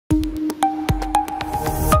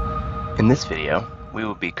In this video, we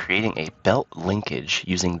will be creating a belt linkage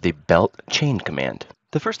using the belt chain command.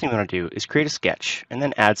 The first thing we want to do is create a sketch and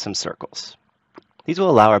then add some circles. These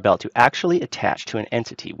will allow our belt to actually attach to an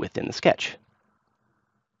entity within the sketch.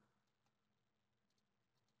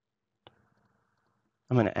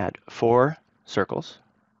 I'm going to add 4 circles.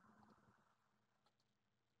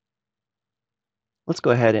 Let's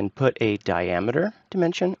go ahead and put a diameter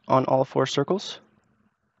dimension on all 4 circles.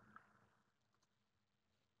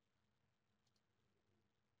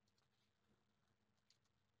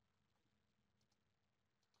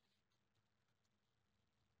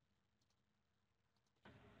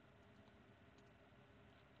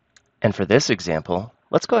 And for this example,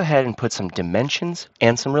 let's go ahead and put some dimensions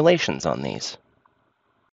and some relations on these.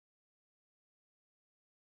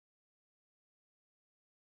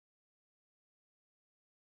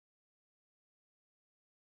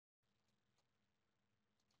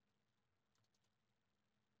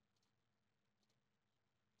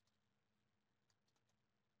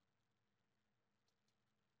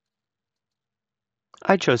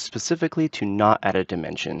 I chose specifically to not add a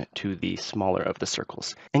dimension to the smaller of the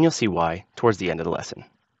circles, and you'll see why towards the end of the lesson.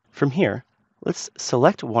 From here, let's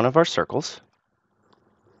select one of our circles,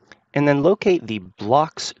 and then locate the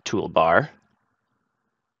Blocks toolbar.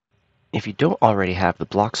 If you don't already have the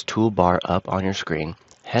Blocks toolbar up on your screen,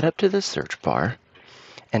 head up to the search bar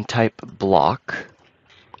and type block,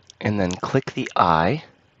 and then click the eye.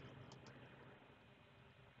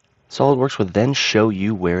 SolidWorks will then show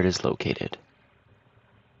you where it is located.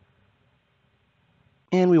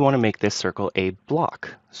 And we want to make this circle a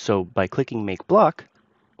block. So by clicking Make Block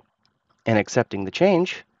and accepting the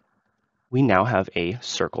change, we now have a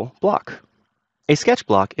circle block. A sketch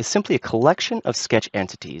block is simply a collection of sketch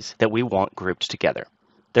entities that we want grouped together.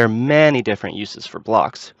 There are many different uses for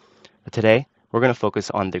blocks, but today we're going to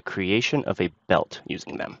focus on the creation of a belt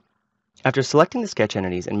using them. After selecting the sketch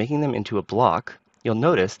entities and making them into a block, you'll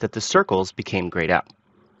notice that the circles became grayed out.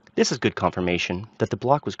 This is good confirmation that the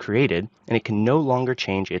block was created and it can no longer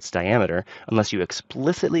change its diameter unless you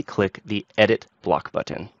explicitly click the Edit Block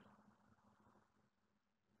button.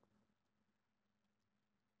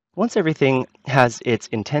 Once everything has its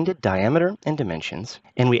intended diameter and dimensions,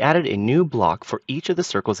 and we added a new block for each of the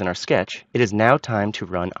circles in our sketch, it is now time to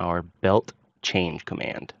run our belt change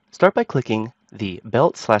command. Start by clicking the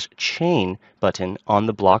belt/chain button on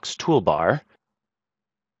the Blocks toolbar.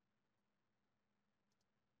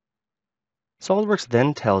 SolidWorks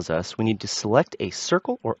then tells us we need to select a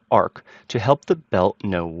circle or arc to help the belt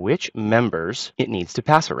know which members it needs to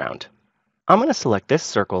pass around. I'm going to select this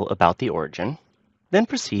circle about the origin, then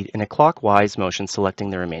proceed in a clockwise motion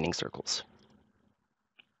selecting the remaining circles.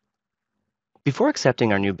 Before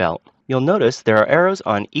accepting our new belt, you'll notice there are arrows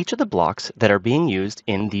on each of the blocks that are being used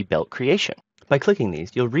in the belt creation. By clicking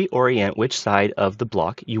these, you'll reorient which side of the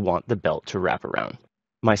block you want the belt to wrap around.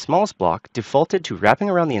 My smallest block defaulted to wrapping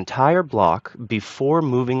around the entire block before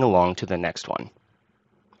moving along to the next one.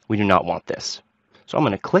 We do not want this. So I'm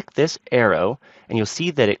going to click this arrow, and you'll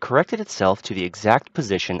see that it corrected itself to the exact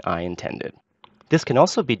position I intended. This can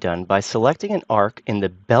also be done by selecting an arc in the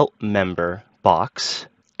belt member box,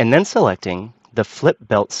 and then selecting the Flip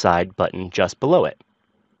Belt Side button just below it.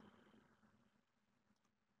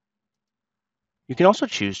 You can also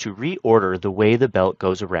choose to reorder the way the belt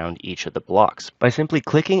goes around each of the blocks by simply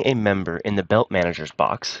clicking a member in the Belt Manager's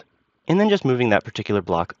box, and then just moving that particular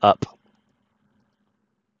block up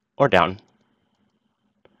or down,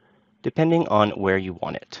 depending on where you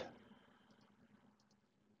want it.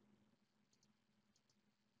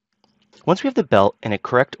 Once we have the belt in a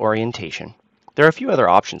correct orientation, there are a few other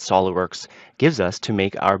options SolidWorks gives us to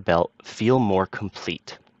make our belt feel more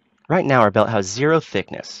complete. Right now our belt has 0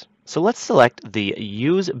 thickness. So let's select the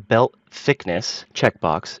Use Belt Thickness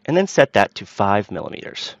checkbox and then set that to 5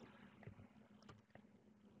 millimeters.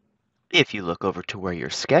 If you look over to where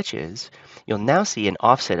your sketch is, you'll now see an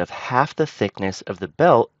offset of half the thickness of the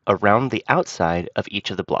belt around the outside of each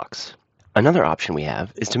of the blocks. Another option we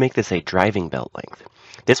have is to make this a driving belt length.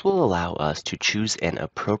 This will allow us to choose an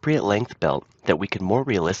appropriate length belt that we can more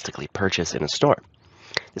realistically purchase in a store.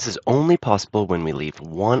 This is only possible when we leave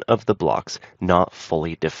one of the blocks not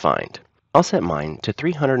fully defined. I'll set mine to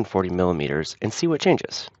 340 millimeters and see what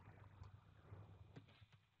changes.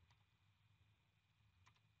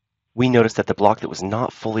 We noticed that the block that was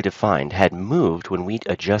not fully defined had moved when we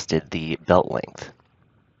adjusted the belt length.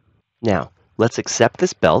 Now, let's accept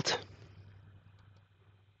this belt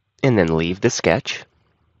and then leave the sketch.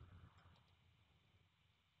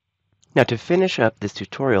 Now to finish up this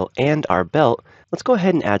tutorial and our belt, let's go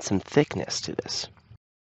ahead and add some thickness to this.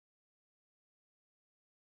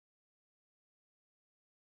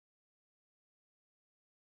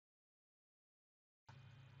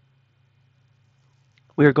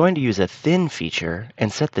 We are going to use a thin feature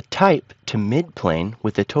and set the type to mid-plane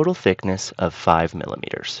with a total thickness of 5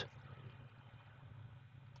 millimeters.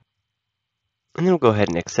 And then we'll go ahead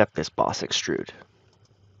and accept this boss extrude.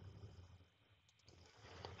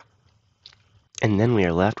 And then we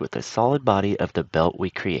are left with the solid body of the belt we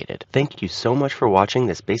created. Thank you so much for watching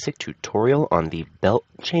this basic tutorial on the belt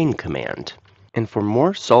chain command. And for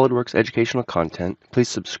more SolidWorks educational content, please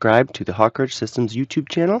subscribe to the Hawk Ridge Systems YouTube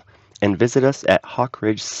channel and visit us at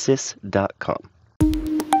hawkridgesys.com.